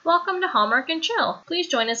Welcome to Hallmark and Chill. Please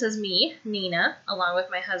join us as me, Nina, along with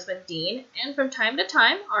my husband Dean, and from time to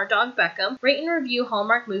time, our dog Beckham, rate and review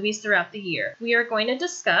Hallmark movies throughout the year. We are going to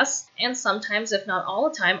discuss, and sometimes, if not all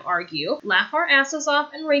the time, argue, laugh our asses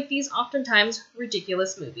off, and rate these oftentimes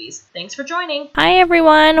ridiculous movies. Thanks for joining. Hi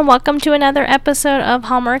everyone, welcome to another episode of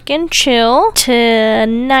Hallmark and Chill.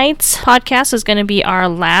 Tonight's podcast is going to be our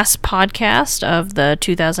last podcast of the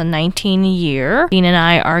 2019 year. Dean and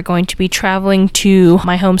I are going to be traveling to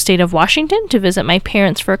my home state of Washington to visit my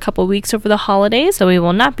parents for a couple weeks over the holidays, so we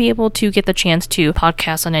will not be able to get the chance to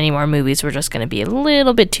podcast on any more movies. We're just going to be a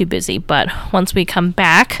little bit too busy, but once we come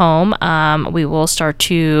back home, we will start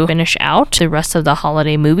to finish out the rest of the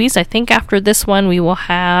holiday movies. I think after this one, we will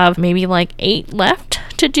have maybe like 8 left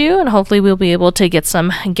to do, and hopefully we'll be able to get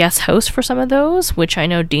some guest hosts for some of those, which I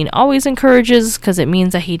know Dean always encourages because it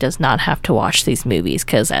means that he does not have to watch these movies,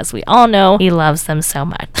 because as we all know, he loves them so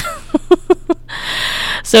much.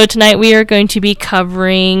 So tonight we are going to be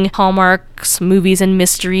covering Hallmark's Movies and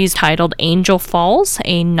Mysteries titled Angel Falls,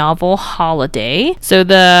 a novel holiday. So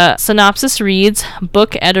the synopsis reads,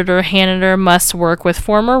 book editor Hannah must work with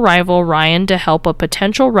former rival Ryan to help a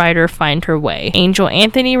potential writer find her way. Angel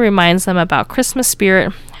Anthony reminds them about Christmas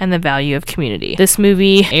spirit and the value of community. This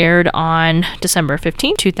movie aired on December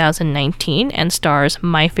 15, 2019 and stars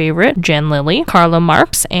my favorite, Jen Lilly, Carla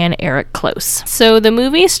Marks, and Eric Close. So the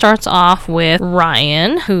movie starts off with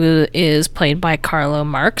Ryan, who is played by Carla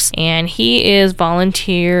Marks, and he is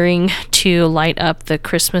volunteering to light up the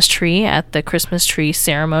Christmas tree at the Christmas tree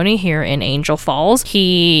ceremony here in Angel Falls.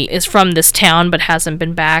 He is from this town but hasn't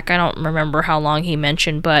been back. I don't remember how long he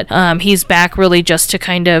mentioned, but he's back really just to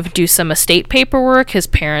kind of do some estate paperwork. His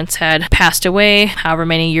parents had passed away however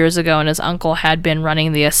many years ago, and his uncle had been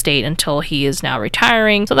running the estate until he is now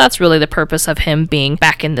retiring. So that's really the purpose of him being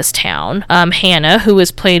back in this town. Hannah, who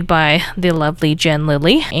is played by the lovely Jen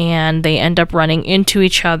Lilly, and they end up running into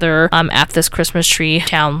each other at this Christmas tree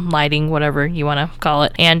town lighting, whatever you want to call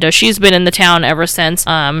it. And she's been in the town ever since,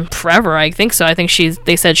 forever, I think so. I think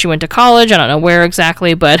they said she went to college. I don't know where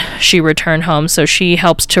exactly, but she returned home. So she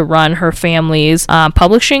helps to run her family's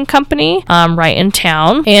publishing company right in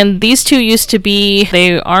town. And these two used to be,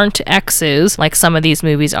 they aren't exes like some of these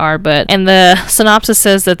movies are, and the synopsis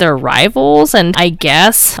says that they're rivals, and I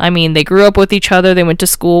guess, I mean, they grew up with each other, they went to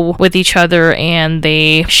school with each other, and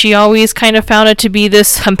she always kind of found it to be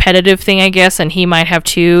this competitive thing, I guess, and he might have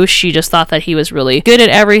too. She just thought that he was really good at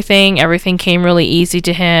everything came really easy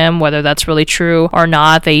to him, whether that's really true or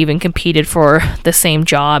not. They even competed for the same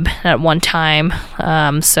job at one time,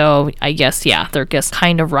 so I guess, yeah, they're just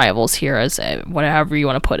kind of rivals here, as whatever you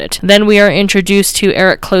want to put it. Then we are introduced to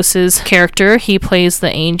Eric Close's character. He plays the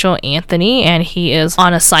angel Anthony, and he is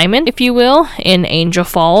on assignment, if you will, in Angel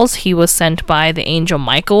Falls. He was sent by the angel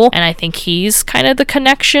Michael, and I think he's kind of the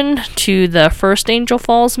connection to the first Angel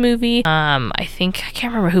Falls movie. I can't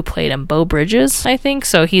remember who played him, Beau Bridges, I think.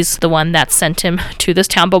 So he's the one that sent him to this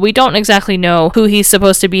town, but we don't exactly know who he's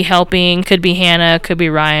supposed to be helping. Could be Hannah, could be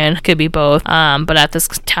Ryan, could be both. But at this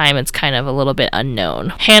time, it's kind of a little bit unknown.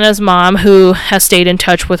 Hannah's mom, who has stayed in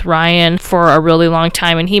touch with Ryan for a really long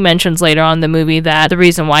time, and he mentions later on in the movie that the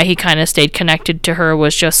reason why he kind of stayed connected to her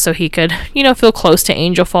was just so he could, feel close to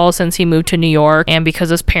Angel Falls since he moved to New York, and because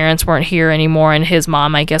his parents weren't here anymore, and his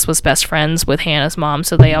mom, I guess, was best friends with Hannah's mom,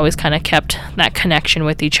 so they always kind of kept that connection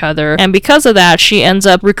with each other. And because of that, she ends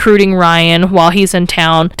up recruiting Ryan while he's in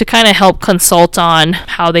town to kind of help consult on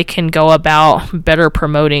how they can go about better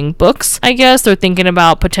promoting books. I guess they're thinking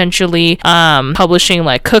about potentially publishing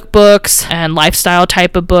like cookbooks and lifestyle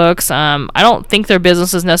type of books. I don't think their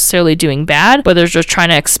business is necessarily doing bad, but they're just trying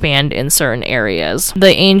to expand in certain areas.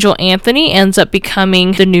 The angel Anthony ends up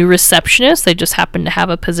becoming the new receptionist. They just happen to have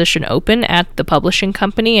a position open at the publishing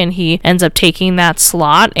company, and he ends up taking that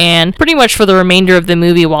slot. And pretty much for the remainder of the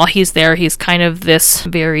movie, while he's there, he's kind of this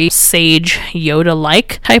very sage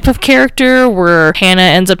Yoda-like type of character, where Hannah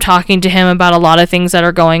ends up talking to him about a lot of things that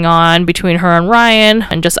are going on between her and Ryan,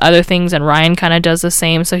 and just other things, and Ryan kind of does the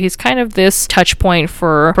same. So he's kind of this touch point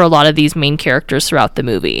for a lot of these main characters throughout the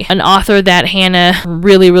movie. An author that Hannah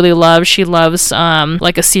really, really loves, she loves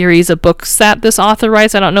like a series of books that this author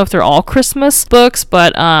writes. I don't know if they're all Christmas books,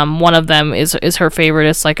 but one of them is her favorite.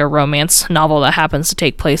 It's like a romance novel that happens to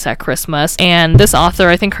take place place at Christmas. And this author,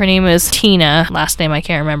 I think her name is Tina, last name I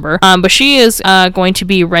can't remember, but she is going to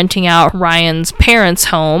be renting out Ryan's parents'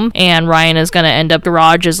 home, and Ryan is going to end up,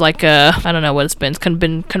 garage is like a, I don't know what it's been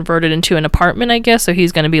converted into an apartment, I guess, so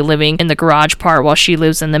he's going to be living in the garage part while she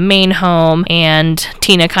lives in the main home. And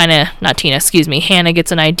Hannah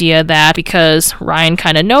gets an idea that because Ryan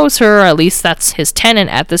kind of knows her, or at least that's his tenant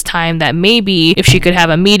at this time, that maybe if she could have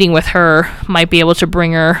a meeting with her, might be able to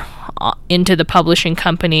bring her into the publishing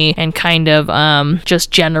company and kind of just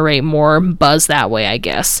generate more buzz that way, I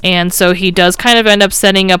guess. And so he does kind of end up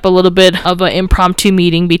setting up a little bit of an impromptu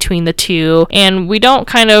meeting between the two, and we don't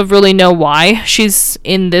kind of really know why she's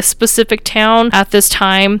in this specific town at this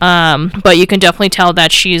time, but you can definitely tell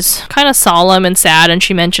that she's kind of solemn and sad, and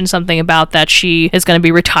she mentioned something about that she is going to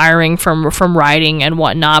be retiring from writing and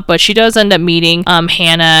whatnot. But she does end up meeting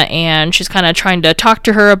Hannah, and she's kind of trying to talk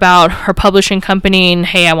to her about her publishing company and,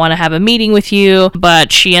 hey, I want to have a meeting with you,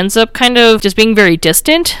 but she ends up kind of just being very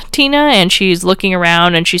distant, Tina, and she's looking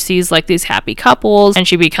around and she sees like these happy couples, and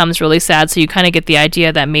she becomes really sad. So you kind of get the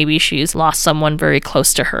idea that maybe she's lost someone very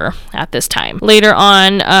close to her at this time. Later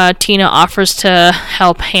on, Tina offers to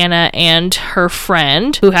help Hannah and her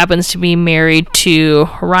friend, who happens to be married to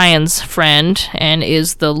Ryan's friend and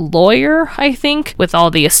is the lawyer, I think, with all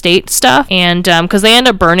the estate stuff. And because they end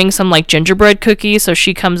up burning some like gingerbread cookies, so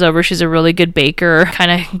she comes over, she's a really good baker,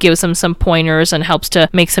 kind of gives them some pointers and helps to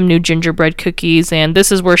make some new gingerbread cookies. And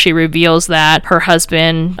this is where she reveals that her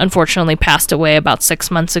husband unfortunately passed away about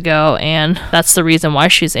 6 months ago, and that's the reason why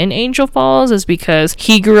she's in Angel Falls, is because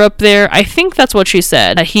he grew up there. I think that's what she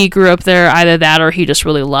said, that he grew up there, either that or he just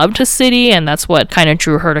really loved the city, and that's what kind of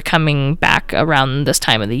drew her to coming back around this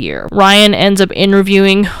time of the year. Ryan ends up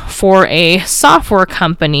interviewing for a software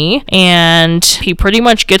company, and he pretty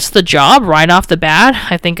much gets the job right off the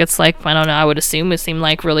bat. I think it's like, I don't know, I would assume it seemed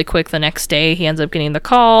like really quick the next day he ends up getting the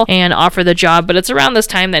call and offer the job. But it's around this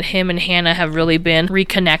time that him and Hannah have really been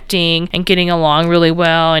reconnecting and getting along really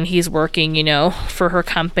well, and he's working, for her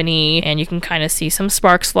company, and you can kind of see some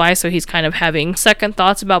sparks fly. So he's kind of having second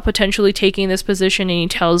thoughts about potentially taking this position, and he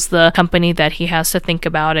tells the company that he has to think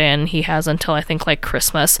about it, and he has until I think like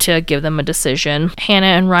Christmas to give them a decision. Hannah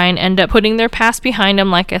and Ryan end up putting their past behind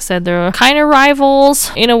them. Like I said, they're kind of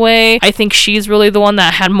rivals in a way. I think she's really the one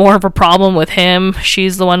that had more of a problem with him.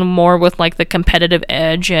 She's the one more with like the competitive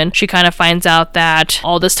edge, and she kind of finds out that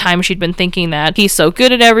all this time she'd been thinking that he's so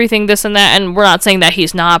good at everything, this and that, and we're not saying that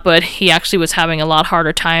he's not, but he actually was having a lot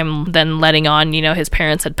harder time than letting on, his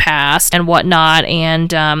parents had passed and whatnot,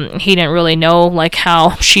 and he didn't really know like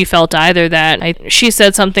how she felt either. That she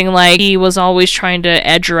said something like he was always trying to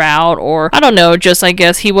edge her out, or I don't know, just I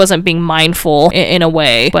guess he wasn't being mindful in a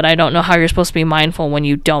way, but I don't know how you're supposed to be mindful when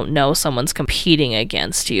you don't know someone's competing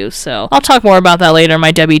against you. So I'll talk more about that later in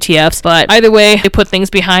my WTFs, but either way, they put things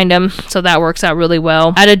behind him, so that works out really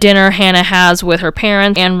well. At a dinner Hannah has with her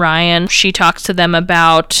parents and Ryan, she talks to them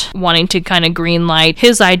about wanting to kind of greenlight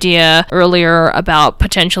his idea earlier about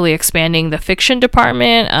potentially expanding the fiction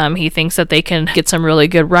department. He thinks that they can get some really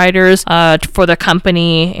good writers for the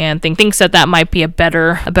company, and thinks that might be a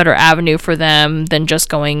better avenue for them than just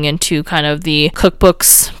going into kind of the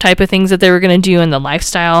cookbooks type of things that they were going to do and the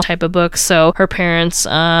lifestyle type of books. So her parents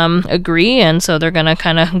agree, and so they're going to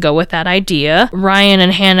kind of go with that idea. Ryan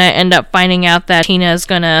and Hannah end up finding out that Tina is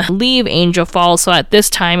going to leave Angel Falls, so at this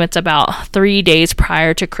time it's about 3 days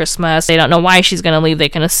prior to Christmas. They don't know why she's going to leave. They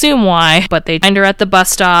can assume why, but they find her at the bus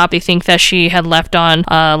stop. They think that she had left on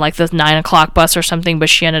like the 9 o'clock bus or something, but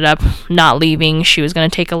she ended up not leaving. She was going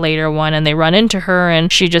to take a later one, and they run into her,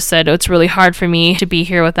 and she just said, it's really hard for me to be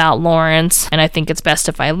here without Lawrence, and I think it's best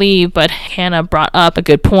if I leave. But Hannah brought up a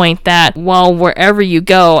good point that, well, wherever you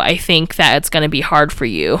go, I think that it's going to be hard for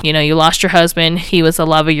you. You lost your husband. He was the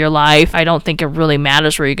love of your life. I don't think it really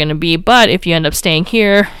matters where you're going to be, but if you end up staying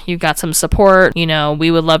here, you've got some support.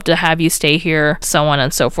 We would love to have you stay here, so on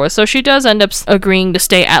and so forth. So she does end up agreeing to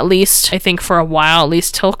stay at least, I think, for a while, at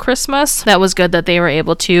least till Christmas. That was good that they were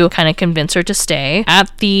able to kind of convince her to stay.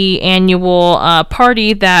 At the annual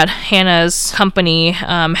party that Hannah's company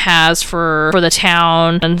has for the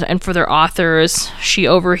town and for their authors, she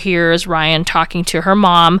overhears Ryan talking to her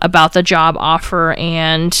mom about the job offer,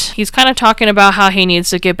 and he's kind of talking about how he needs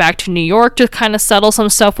to get back to New York to kind of settle some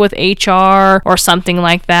stuff with HR or something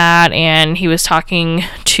like that. And he was talking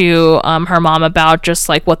to her mom about just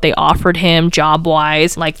like what they offered him job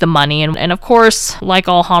wise, like the money, and of course, like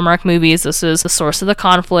all Hallmark movies, this is the source of the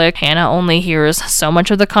conflict. Hannah only hears so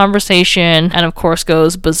much of the conversation and of course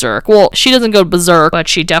goes berserk. Well, she doesn't go berserk, but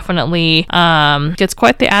she definitely gets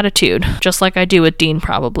quite the attitude, just like I do with Dean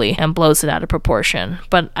probably, and blows it out of proportion.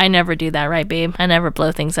 But I never do that, right, babe? I never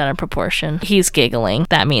blow things out of proportion. He's giggling.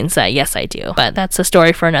 That means that yes, I do. But that's a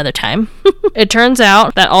story for another time. It turns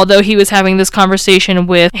out that although he was having this conversation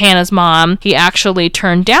with Hannah's mom, he actually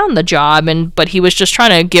turned down the job, but he was just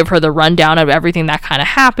trying to give her the rundown of everything that kind of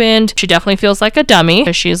happened. She definitely feels like a dummy,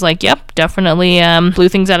 because she's like, yep, definitely blew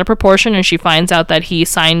things out of proportion, and she finds out that he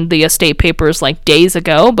signed the estate papers like days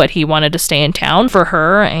ago, but he wanted to stay in town for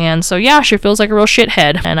her, and so yeah, she feels like a real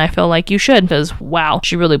shithead, and I feel like you should, because wow,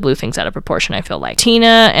 she really blew things out of proportion, I feel like.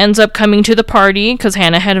 Tina ends up coming to the party, because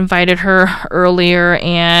Hannah had invited her earlier,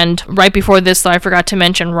 and right before this, though, I forgot to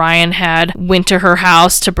mention, Ryan had went to her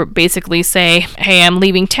house to basically say, hey, I'm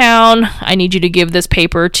leaving town, I need you to give this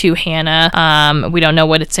paper to Hannah, we don't know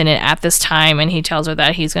what it's in it at this time, and he tells her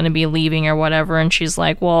that he's going to be leaving or whatever, and she's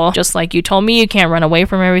like, well, just like you told me, you can't run away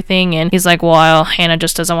from everything, and he's like, well, Hannah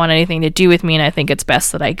just doesn't want anything to do with me, and I think it's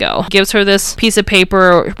best that I go. Gives her this piece of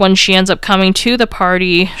paper. When she ends up coming to the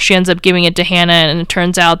party, she ends up giving it to Hannah, and it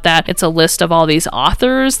turns out that it's a list of all these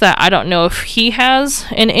authors that I don't know if he has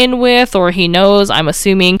an in with, or he knows. I'm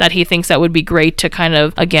assuming that he thinks that would be great to kind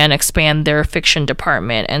of, again, expand their fiction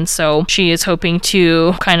department, and so she is hoping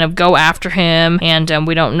to kind of go after him, and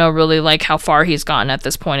we don't know really like how far he's gotten at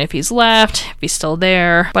this point, if he's left, if he's still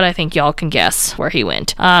there, but I think y'all can guess where he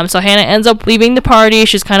went. So Hannah ends up leaving the party.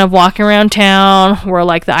 She's kind of walking around town where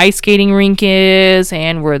like the ice skating rink is,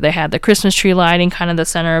 and where they had the Christmas tree lighting, kind of the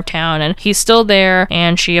center of town, and he's still there,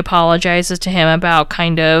 and she apologizes to him about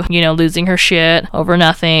kind of, losing her shit over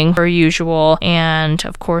nothing, per usual, and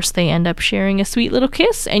of course they end up sharing a sweet little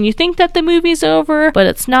kiss, and you think that the movie's over, but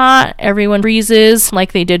it's not. Everyone freezes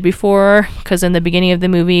like they did before, because in the beginning of the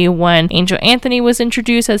movie, when Angel Anthony was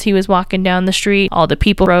introduced as he was walking down the street, all the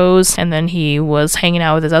people froze, and then he was hanging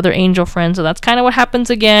out with his other angel friend, so that's kind of what happens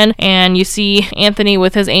again, and you see Anthony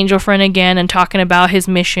with his angel friend again and talking about his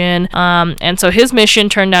mission, and so his mission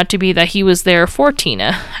turned out to be that he was there for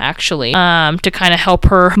Tina, actually, to kind of help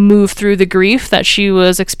her move through the grief that she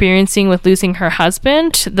was experiencing with losing her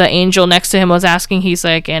husband. The angel next to him was asking, he's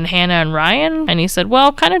like, and Hannah and Ryan? And he said,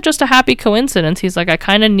 well, kind of just a happy coincidence. He's like, I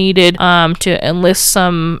kind of needed to enlist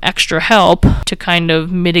some extra help to kind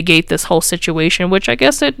of mitigate this whole situation, which I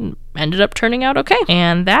guess it ended up turning out okay.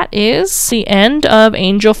 And that is the end of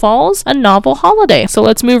Angel Falls, A Novel Holiday. So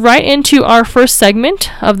let's move right into our first segment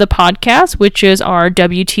of the podcast, which is our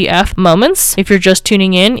WTF moments. If you're just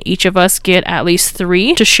tuning in, each of us get at least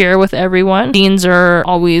 3 to share with everyone. Scenes are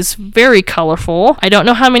always very colorful. I don't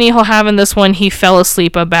know how many he'll have in this one. He fell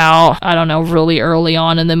asleep about, I don't know, really early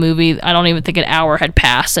on in the movie. I don't even think an hour had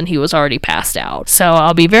passed and he was already passed out. So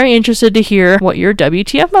I'll be very interested to hear what your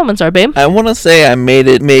WTF moments are, babe. I want to say I made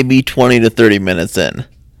it maybe 20 to 30 minutes in.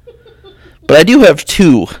 But I do have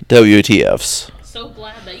 2 WTFs. So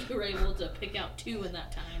glad that you were able to pick out 2 in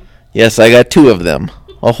that time. Yes, I got 2 of them.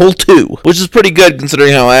 A whole 2, which is pretty good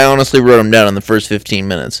considering how I honestly wrote them down in the first 15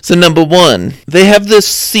 minutes. So number 1, they have this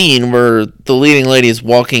scene where the leading lady is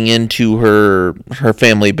walking into her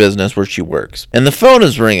family business where she works. And the phone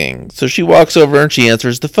is ringing. So she walks over and she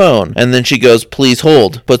answers the phone. And then she goes, please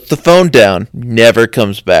hold. Puts the phone down. Never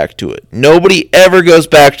comes back to it. Nobody ever goes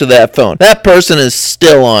back to that phone. That person is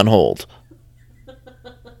still on hold.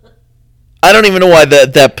 I don't even know why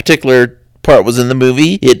that particular part was in the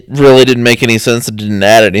movie. It really didn't make any sense. It didn't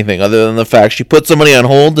add anything other than the fact she put somebody on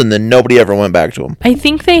hold and then nobody ever went back to him. I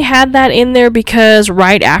think they had that in there because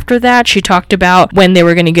right after that she talked about when they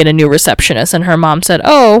were going to get a new receptionist, and her mom said,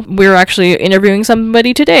 oh, we're actually interviewing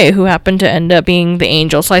somebody today who happened to end up being the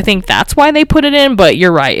angel. So I think that's why they put it in, but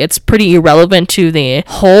you're right, it's pretty irrelevant to the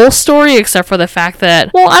whole story, except for the fact that,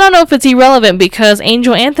 well, I don't know if it's irrelevant because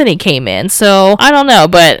Angel Anthony came in, so I don't know,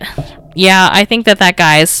 but yeah, I think that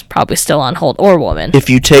guy's probably still on hold, or woman. If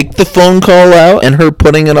you take the phone call out and her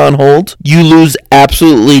putting it on hold, you lose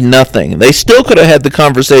absolutely nothing. They still could have had the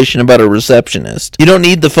conversation about a receptionist. You don't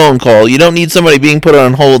need the phone call. You don't need somebody being put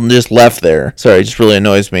on hold and just left there. Sorry, it just really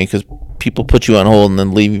annoys me because people put you on hold and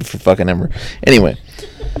then leave you for fucking ever. Anyway.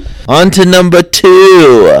 On to number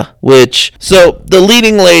 2, so the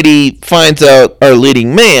leading lady finds out our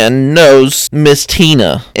leading man knows Miss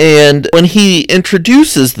Tina, and when he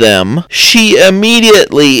introduces them, she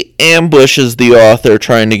immediately ambushes the author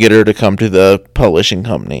trying to get her to come to the publishing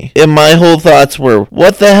company. And my whole thoughts were,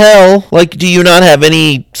 what the hell? Like, do you not have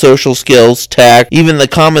any social skills, tact, even the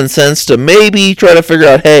common sense to maybe try to figure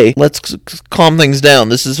out, hey, let's calm things down.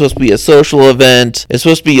 This is supposed to be a social event. It's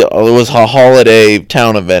supposed to be, it was a holiday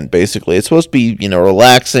town event, basically. It's supposed to be,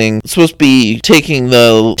 relaxing. It's supposed to be taking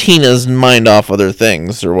the Tina's mind off other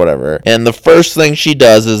things or whatever. And the first thing she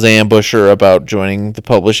does is ambush her about joining the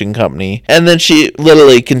publishing company. And then she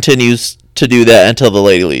literally continues to do that until the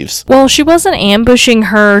lady leaves. Well, she wasn't ambushing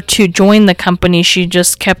her to join the company. She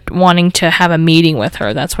just kept wanting to have a meeting with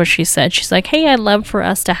her. That's what she said. She's like, hey, I'd love for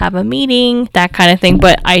us to have a meeting, that kind of thing.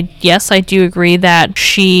 But I do agree that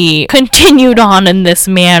she continued on in this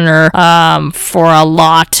manner for a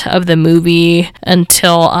lot of the movie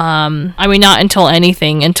until, not until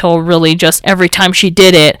anything, until really just every time she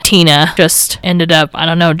did it, Tina just ended up, I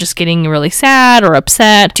don't know, just getting really sad or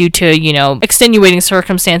upset due to, extenuating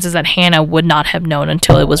circumstances that Hannah would not have known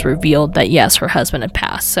until it was revealed that, yes, her husband had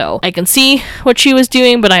passed. So I can see what she was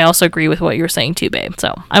doing, but I also agree with what you're saying too, babe.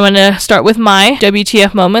 So I'm going to start with my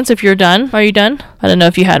WTF moments if you're done. Are you done? I don't know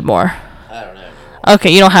if you had more. I don't know.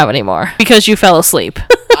 Okay, you don't have any more because you fell asleep.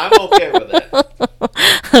 I'm okay with it.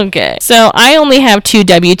 Okay, so I only have 2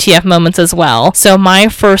 WTF moments as well. So my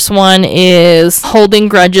first one is holding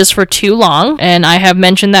grudges for too long, and I have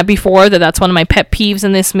mentioned that before, that's one of my pet peeves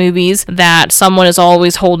in these movies, that someone is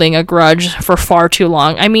always holding a grudge for far too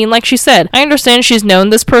long. I mean, like she said, I understand she's known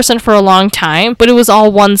this person for a long time, but it was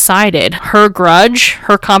all one-sided. Her grudge,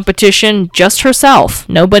 her competition, just herself,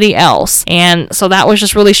 nobody else. And so that was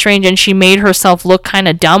just really strange, and she made herself look kind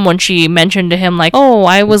of dumb when she mentioned to him, like, oh,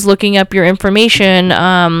 I was looking up your information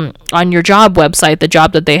on your job website, the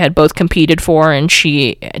job that they had both competed for and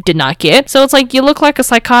she did not get. So it's like, you look like a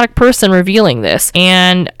psychotic person revealing this.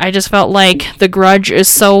 And I just felt like the grudge is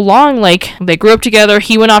so long. Like, they grew up together,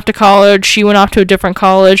 he went off to college, she went off to a different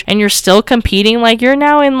college, and you're still competing. Like, you're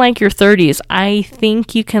now in like your 30s. I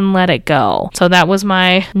think you can let it go. So that was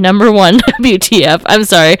my number one WTF. I'm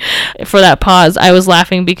sorry for that pause. I was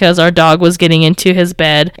laughing because our dog was getting into his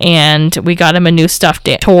bed and we got him a new stuffed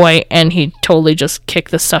toy and he totally just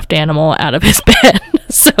kicked the stuffed animal out of his bed.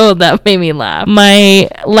 So that made me laugh. My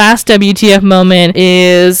last WTF moment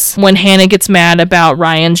is when Hannah gets mad about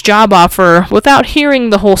Ryan's job offer without hearing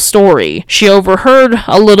the whole story. She overheard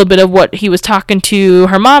a little bit of what he was talking to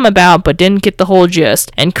her mom about, but didn't get the whole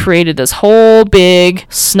gist, and created this whole big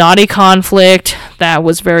snotty conflict that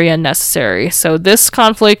was very unnecessary. So this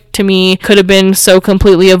conflict to me could have been so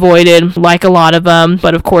completely avoided, like a lot of them,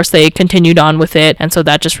 but of course they continued on with it, and so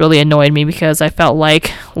that just really annoyed me because I felt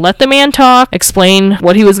like, let the man talk, explain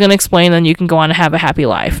what he was going to explain, then you can go on and have a happy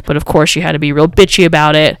life. But of course you had to be real bitchy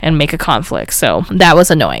about it and make a conflict. So that was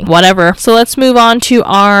annoying. Whatever. So let's move on to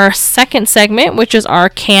our second segment, which is our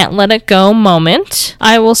can't let it go moment.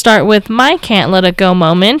 I will start with my can't let it go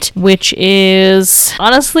moment, which is,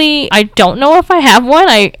 honestly, I don't know if I have one.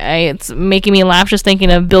 It's making me laugh just thinking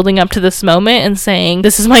of building up to this moment and saying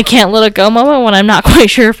this is my can't let it go moment when I'm not quite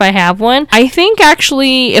sure if I have one. I think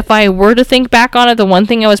actually if I were to think back on it, the one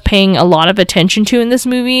thing I was paying a lot of attention to in this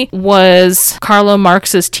movie was Carlo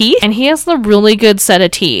Marx's teeth, and he has a really good set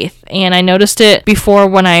of teeth. And I noticed it before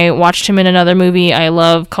when I watched him in another movie I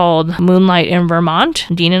love called Moonlight in Vermont.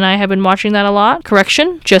 Dean and I have been watching that a lot.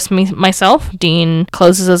 Correction, just myself. Dean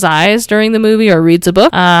closes his eyes during the movie or reads a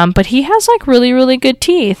book. But he has like really, really good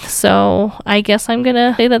teeth. So I guess I'm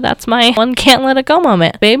gonna say that that's my one can't let it go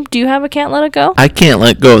moment. Babe, do you have a can't let it go? I can't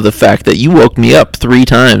let go of the fact that you woke me up 3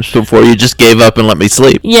 times before you just gave up and let me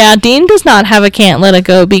sleep. Yeah, Dean does not have a can't let it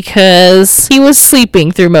go because he was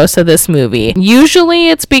sleeping through most of this movie. Usually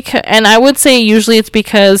it's because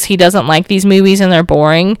he doesn't like these movies and they're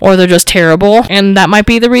boring or they're just terrible, and that might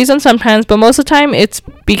be the reason sometimes, but most of the time it's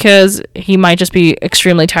because he might just be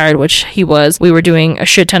extremely tired, which he was. We were doing a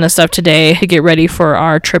shit ton of stuff today to get ready for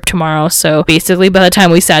our trip tomorrow, so basically by the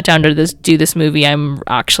time we sat down to do this movie, I'm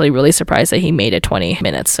actually really surprised that he made it 20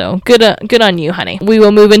 minutes, so good on you, honey. We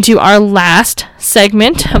will move into our last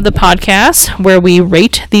segment of the podcast where we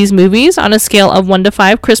rate these movies on a scale of 1 to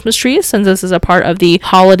 5 Christmas trees, since this is a part of the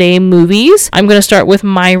holiday movies. I'm going to start with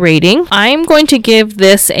my rating. I'm going to give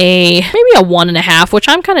this maybe a 1.5, which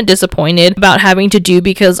I'm kind of disappointed about having to do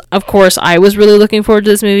because, of course, I was really looking forward to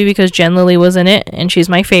this movie because Jen Lilly was in it and she's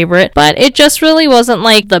my favorite, but it just really wasn't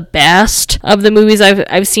like the best of the movies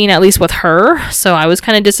I've seen, at least with her, so I was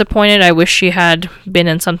kind of disappointed. I wish she had been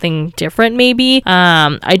in something different maybe.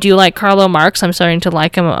 I do like Carlo Marx. I'm starting to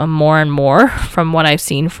like him more and more from what I've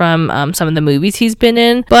seen from some of the movies he's been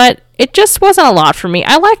in, but it just wasn't a lot for me.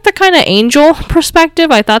 I like the kind of angel perspective.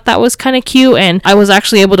 I thought that was kind of cute, and I was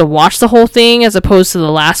actually able to watch the whole thing as opposed to the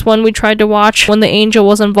last one we tried to watch when the angel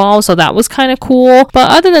was involved, so that was kind of cool. But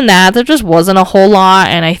other than that, there just wasn't a whole lot,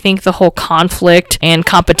 and I think the whole conflict and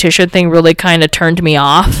competition thing really kind of turned me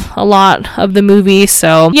off a lot of the movie.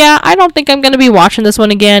 So yeah, I don't think I'm going to be watching this one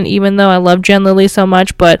again, even though I love Jen Lilly so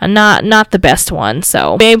much, but not the best one.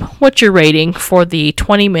 So babe, what's your rating for the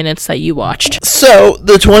 20 minutes that you watched? So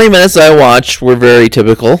the 20 minutes I watched were very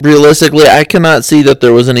typical. Realistically, I cannot see that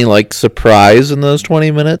there was any like surprise in those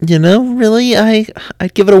 20 minutes. Really,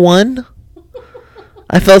 I'd give it a 1.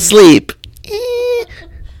 I fell asleep.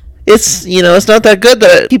 It's, it's not that good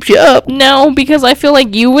that it keeps you up. No, because I feel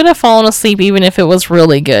like you would have fallen asleep even if it was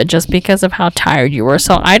really good, just because of how tired you were.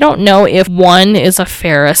 So I don't know if 1 is a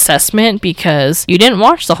fair assessment, because you didn't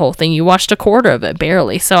watch the whole thing. You watched a quarter of it,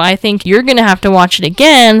 barely. So I think you're going to have to watch it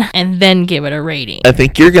again and then give it a rating. I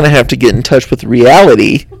think you're going to have to get in touch with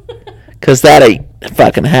reality, because that ain't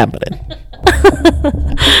fucking happening.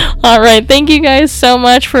 All right, thank you guys so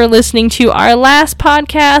much for listening to our last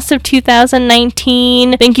podcast of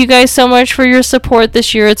 2019. Thank you guys so much for your support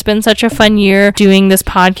this year. It's been such a fun year doing this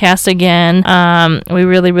podcast again. We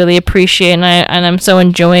really, really appreciate it, and I'm so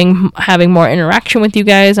enjoying having more interaction with you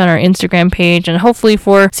guys on our Instagram page. And hopefully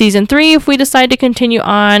for season 3, if we decide to continue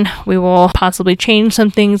on, we will possibly change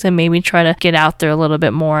some things and maybe try to get out there a little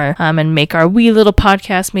bit more, and make our wee little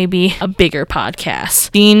podcast maybe a bigger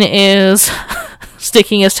podcast. Dean is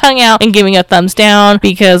sticking his tongue out and giving a thumbs down,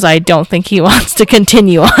 because I don't think he wants to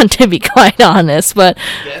continue on, to be quite honest. But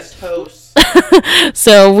Guest host.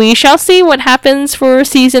 So we shall see what happens for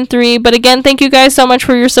season 3. But again, thank you guys so much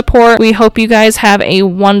for your support. We hope you guys have a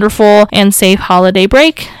wonderful and safe holiday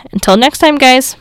break. Until next time, guys.